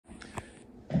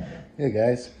Hey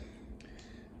guys,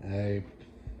 I've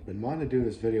been wanting to do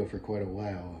this video for quite a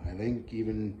while. I think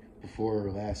even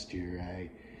before last year I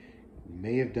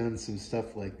may have done some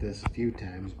stuff like this a few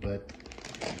times, but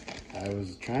I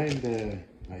was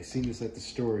I seen this at the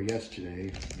store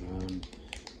yesterday,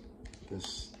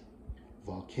 this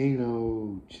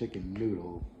volcano chicken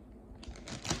noodle.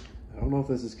 I don't know if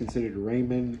this is considered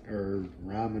ramen or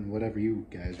ramen, whatever you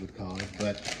guys would call it,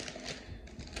 but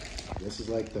this is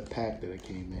like the pack that it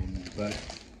came in, but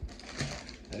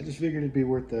I just figured it'd be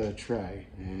worth a try,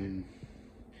 and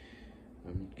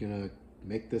I'm gonna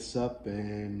make this up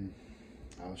and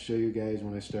I'll show you guys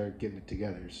when I start getting it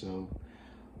together. So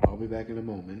I'll be back in a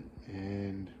moment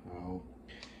and I'll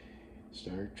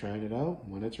start trying it out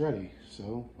when it's ready.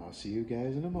 So I'll see you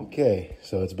guys in a moment. Okay,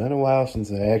 so it's been a while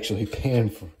since I actually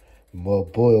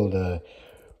boiled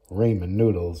ramen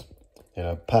noodles in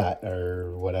a pot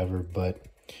or whatever, but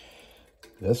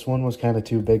this one was kind of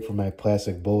too big for my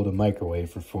plastic bowl to microwave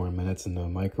for 4 minutes in the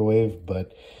microwave,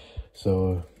 but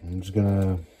so I'm just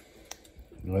gonna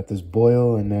let this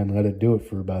boil and then let it do it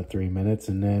for about 3 minutes,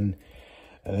 and then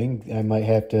I think I might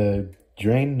have to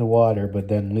drain the water, but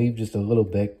then leave just a little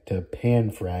bit to pan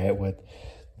fry it with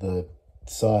the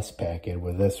sauce packet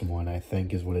with this one, I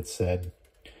think is what it said.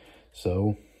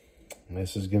 So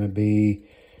this is gonna be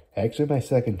actually my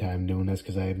second time doing this,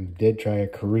 because I did try a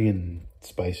Korean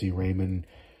spicy ramen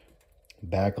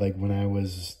back like when I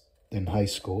was in high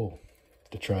school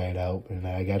to try it out, and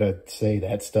I gotta say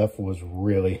that stuff was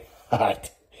really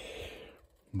hot.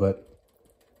 But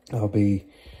I'm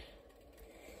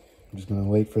just gonna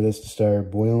wait for this to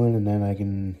start boiling, and then I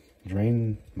can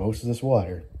drain most of this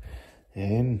water,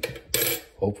 and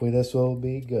hopefully this will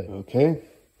be good. Okay,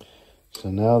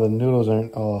 so now the noodles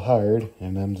aren't all hard,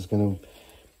 and I'm just gonna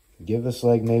give this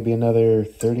like maybe another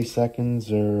 30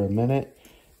 seconds or a minute,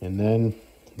 and then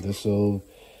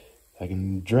I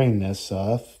can drain this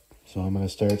off. So I'm gonna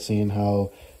start seeing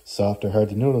how soft or hard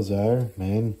the noodles are,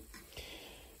 man.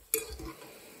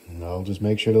 And I'll just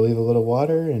make sure to leave a little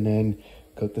water and then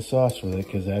cook the sauce with it,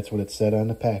 because that's what it said on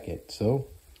the packet. So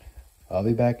I'll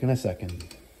be back in a second.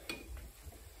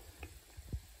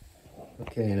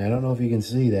 Okay, and I don't know if you can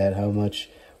see that, how much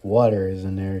water is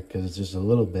in there, because it's just a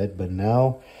little bit, but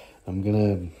now I'm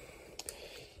gonna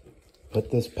put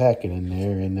this packet in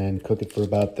there and then cook it for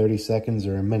about 30 seconds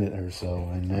or a minute or so,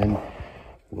 and then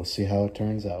we'll see how it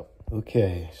turns out.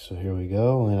 Okay, so here we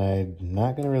go, and I'm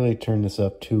not gonna really turn this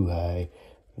up too high,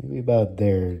 maybe about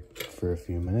there for a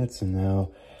few minutes, and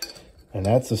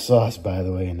that's the sauce, by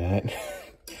the way, and that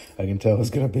I can tell it's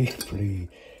gonna be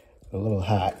a little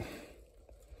hot.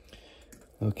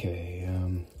 Okay,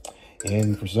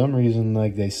 and for some reason,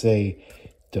 like they say,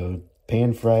 to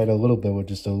pan fry it a little bit with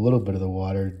just a little bit of the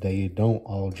water that you don't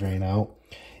all drain out,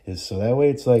 is so that way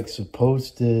it's like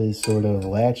supposed to sort of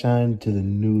latch on to the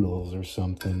noodles or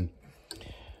something.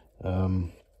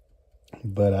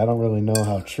 But I don't really know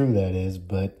how true that is,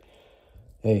 but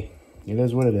hey, it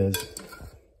is what it is.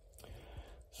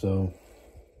 So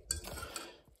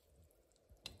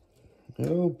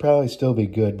it'll probably still be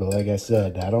good, but like I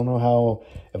said, I don't know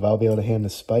if I'll be able to handle the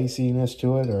spiciness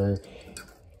to it, or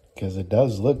because it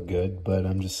does look good, but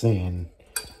I'm just saying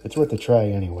it's worth a try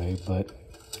anyway. But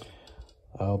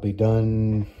I'll be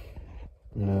done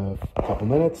in a couple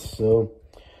minutes, so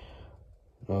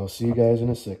I'll see you guys in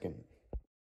a second.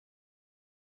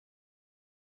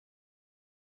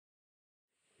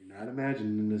 You're not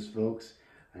imagining this, folks.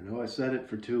 I know I said it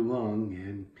for too long,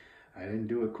 and I didn't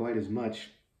do it quite as much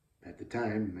at the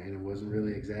time, and it wasn't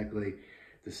really exactly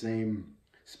the same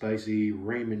spicy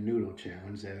ramen noodle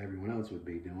challenge that everyone else would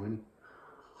be doing.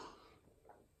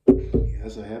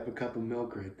 Yes, I have a cup of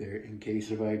milk right there in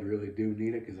case if I really do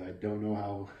need it, because I don't know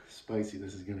how spicy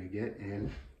this is gonna get,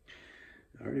 and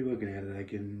already looking at it I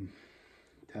can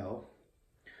tell.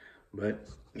 But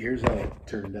here's how it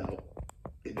turned out.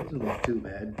 It doesn't look too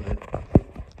bad, but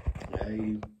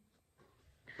I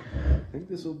think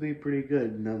this will be pretty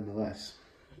good nonetheless.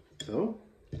 So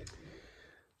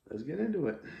let's get into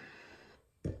it.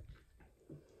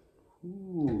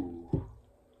 Ooh,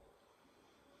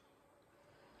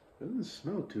 doesn't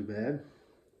smell too bad.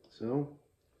 So,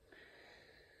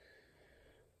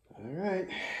 all right,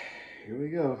 here we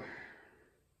go.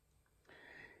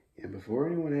 And before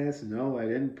anyone asks, no, I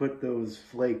didn't put those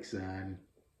flakes on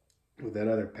with that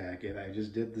other packet. I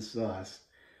just did the sauce.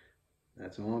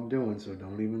 That's all I'm doing, so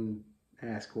don't even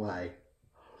ask why.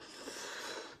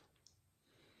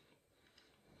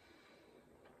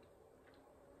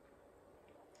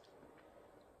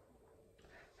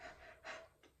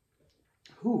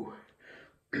 Whew.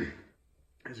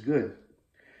 It's good.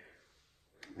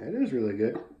 That is really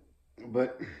good.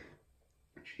 But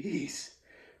Jeez.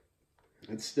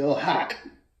 It's still hot.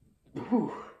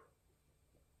 Whew.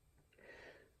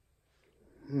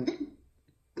 Mm.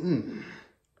 Mm.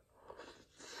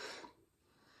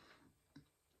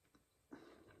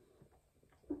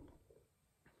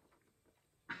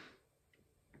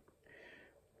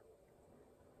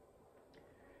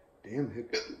 Damn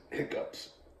hiccups.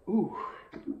 Ooh.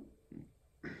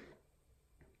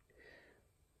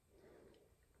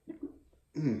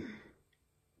 Mm.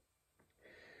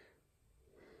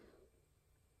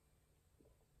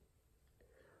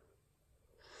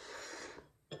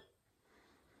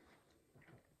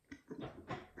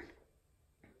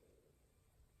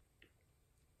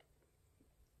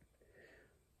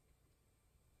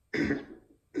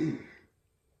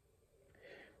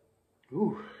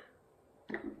 Ooh.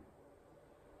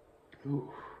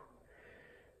 Ooh.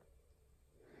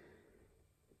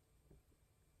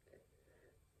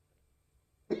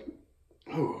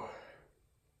 Ooh.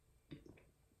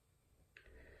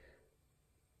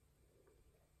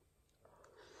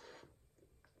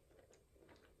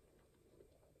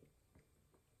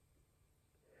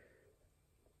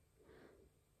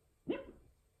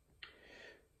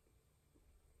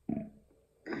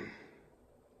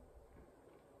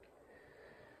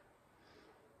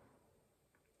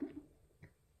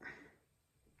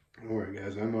 Don't worry,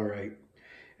 guys. I'm all right.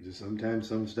 It's just sometimes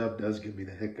some stuff does give me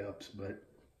the hiccups, but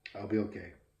I'll be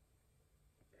okay.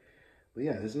 But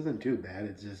yeah, this isn't too bad.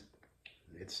 It's just,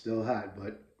 it's still hot,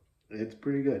 but it's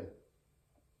pretty good.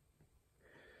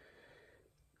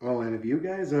 Oh, and if you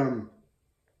guys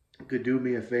could do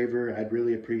me a favor, I'd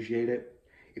really appreciate it.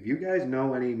 If you guys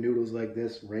know any noodles like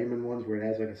this, ramen ones where it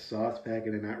has like a sauce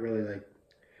packet and not really like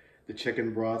the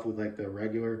chicken broth with like the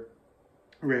regular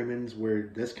ramens,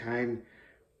 where this kind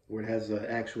where it has an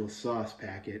actual sauce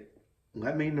packet,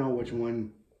 let me know which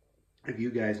one, if you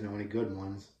guys know any good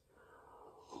ones.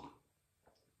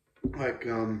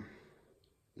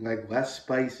 Like less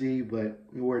spicy, but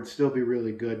where it'd still be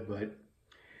really good, but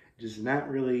just not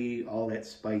really all that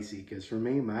spicy. Because for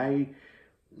me, my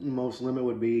most limit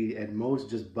would be at most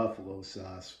just buffalo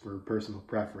sauce for personal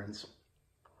preference.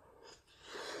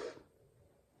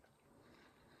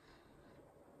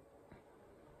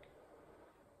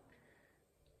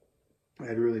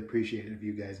 I'd really appreciate it if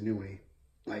you guys knew any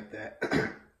like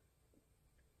that.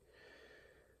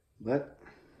 But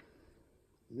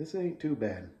this ain't too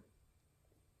bad.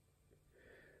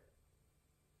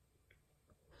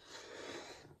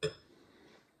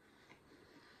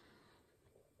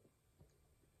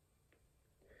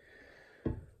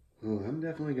 Oh, I'm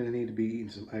definitely going to need to be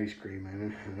eating some ice cream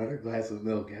and another glass of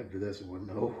milk after this one,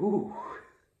 though. Whew.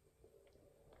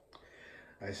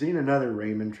 I seen another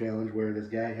ramen challenge where this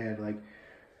guy had like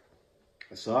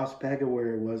a sauce packet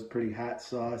where it was pretty hot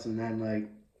sauce and then like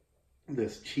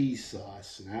this cheese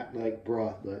sauce, not like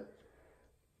broth, but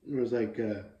it was like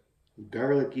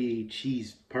garlicky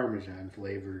cheese parmesan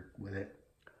flavor with it.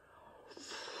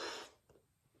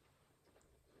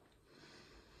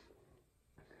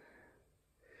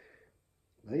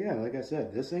 But yeah, like I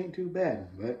said, this ain't too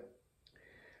bad, but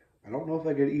I don't know if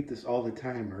I could eat this all the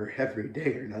time or every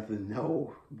day or nothing,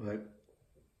 no, but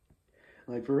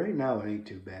like for right now, it ain't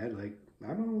too bad. Like,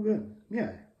 I'm all good.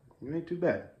 Yeah, it ain't too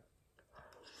bad.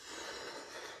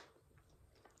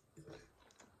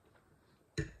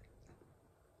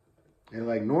 And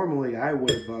like normally I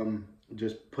would have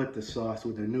just put the sauce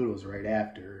with the noodles right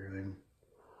after, and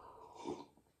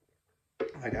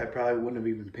like I probably wouldn't have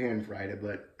even pan fried it,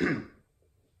 but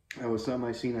that was something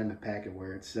I seen on the packet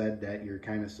where it said that you're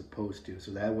kind of supposed to,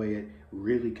 so that way it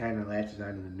really kind of latches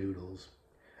onto the noodles,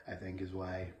 I think is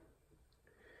why.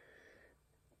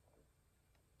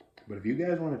 But if you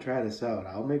guys want to try this out,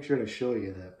 I'll make sure to show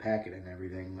you the packet and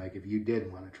everything, like if you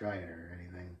did want to try it or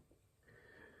anything.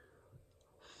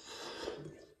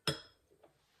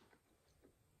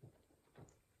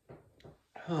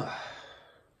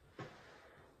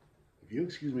 If you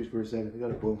excuse me for a second, I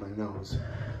gotta blow my nose.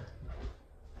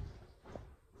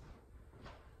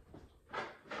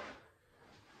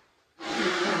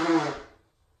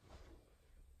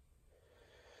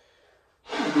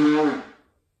 Whew.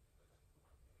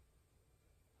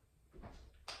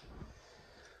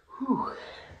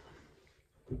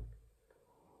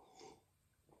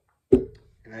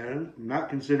 And I'm not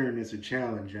considering this a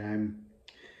challenge. I'm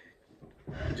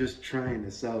just trying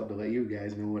this out to let you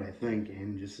guys know what I think,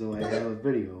 and just so I have a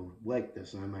video like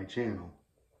this on my channel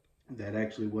that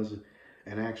actually was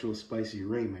an actual spicy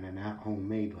ramen and not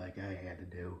homemade like I had to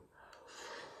do.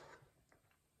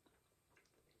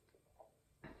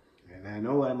 And I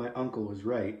know why my uncle was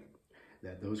right,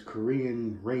 that those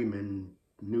Korean ramen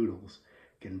noodles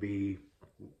can be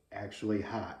actually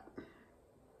hot.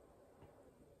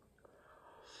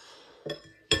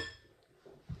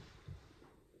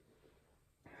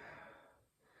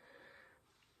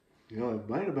 You know, it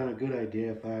might have been a good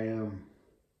idea if I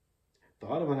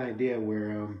thought of an idea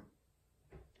where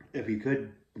if you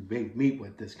could make meat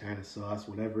with this kind of sauce,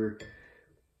 whatever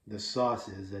the sauce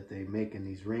is that they make in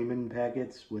these ramen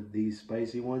packets with these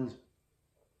spicy ones,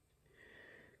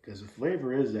 because the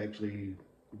flavor is actually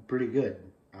pretty good.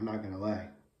 I'm not gonna lie,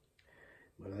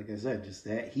 but like I said, just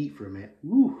that heat from it,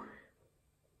 woo.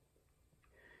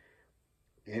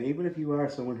 And even if you are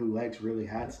someone who likes really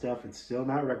hot stuff, it's still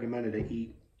not recommended to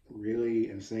eat really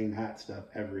insane hot stuff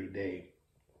every day.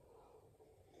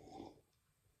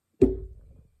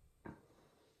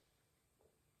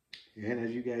 And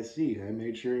as you guys see, I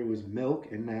made sure it was milk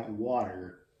and not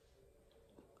water.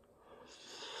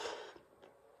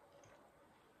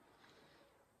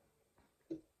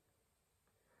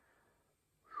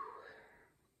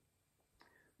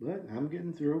 But I'm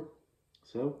getting through.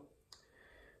 So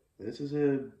this is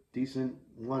a decent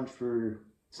lunch for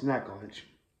snack lunch.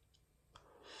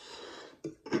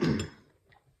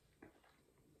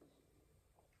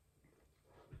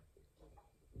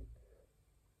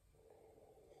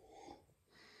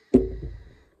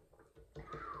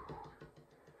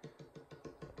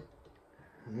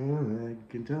 I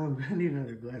can tell I'm gonna need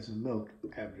another glass of milk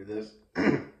after this.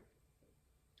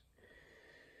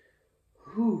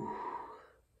 Whew.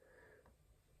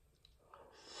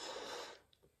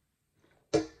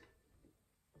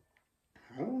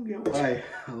 I don't get why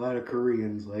a lot of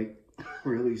Koreans like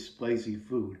really spicy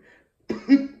food.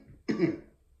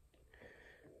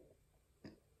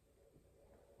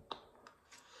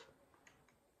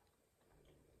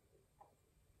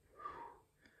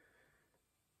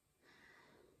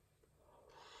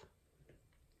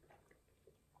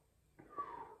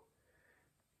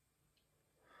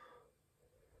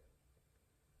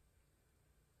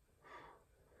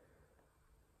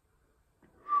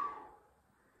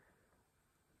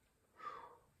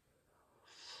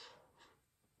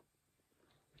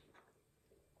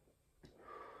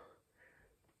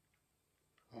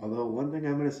 Although one thing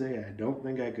I'm going to say, I don't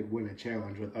think I could win a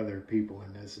challenge with other people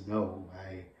in this. No,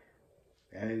 I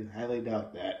highly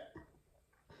doubt that.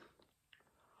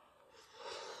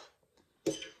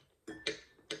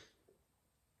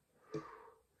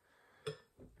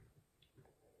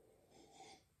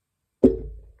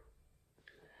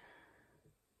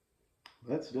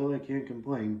 But still, I can't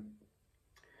complain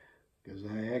because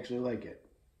I actually like it.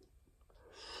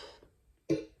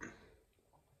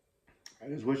 I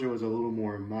just wish it was a little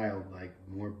more mild, like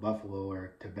more buffalo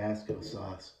or Tabasco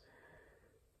sauce.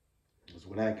 That's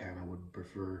what I kind of would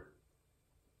prefer.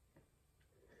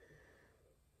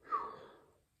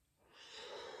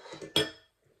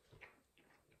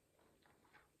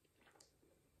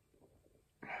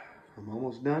 I'm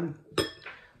almost done, but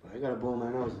I gotta blow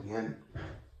my nose again.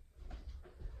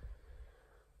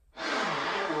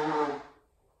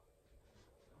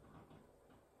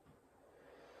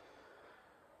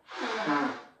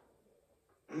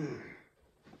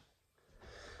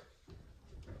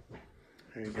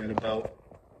 I got about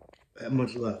that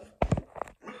much left.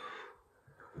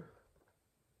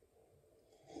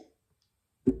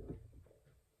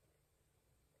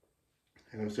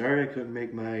 And I'm sorry I couldn't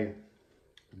make my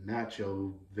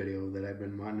nacho video that I've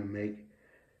been wanting to make,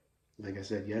 like I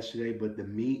said yesterday, but the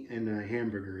meat in the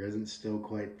hamburger isn't still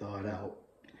quite thawed out.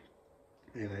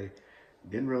 And I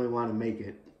didn't really want to make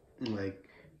it like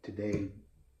today,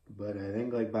 but I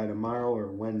think like by tomorrow or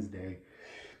Wednesday,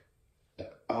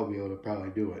 I'll be able to probably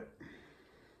do it.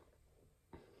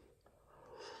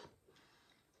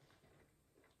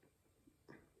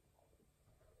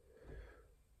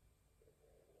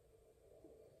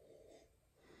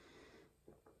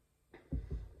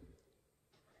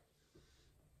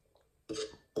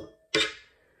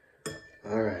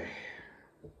 All right,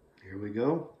 here we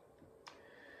go.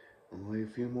 Only a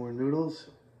few more noodles,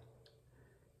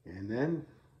 and then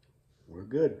we're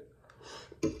good.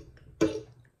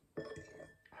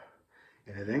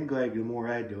 And I think like the more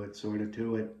I do it, sort of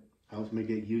too, it helps me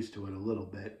get used to it a little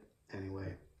bit.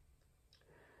 Anyway.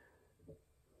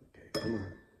 Okay, come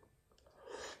on.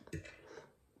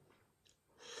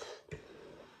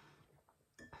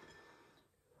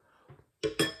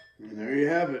 And there you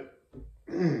have it.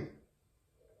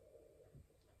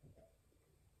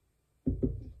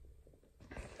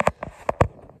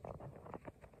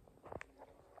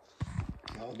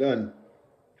 All done.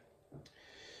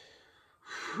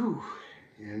 Whew.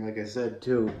 And like I said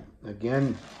too,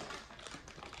 again,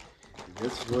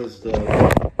 this was the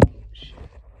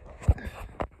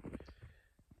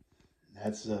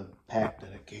That's the pack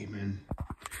that it came in.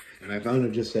 And I found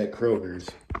it just at Kroger's.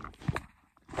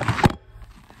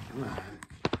 Come on.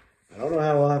 I don't know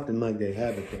how often like they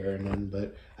have it there and then,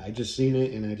 but I just seen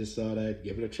it and I just thought I'd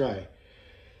give it a try.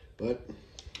 But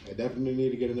I definitely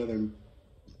need to get another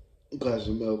glass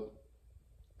of milk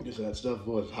because that stuff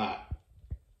was hot.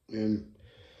 And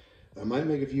I might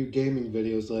make a few gaming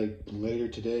videos like later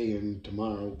today and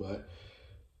tomorrow, but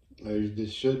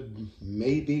this should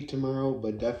maybe tomorrow,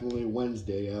 but definitely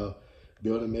Wednesday I'll be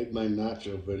able to make my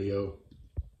nacho video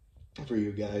for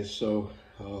you guys. So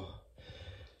I'll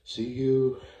see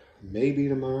you maybe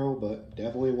tomorrow, but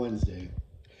definitely Wednesday.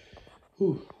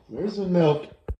 Whew, where's the milk?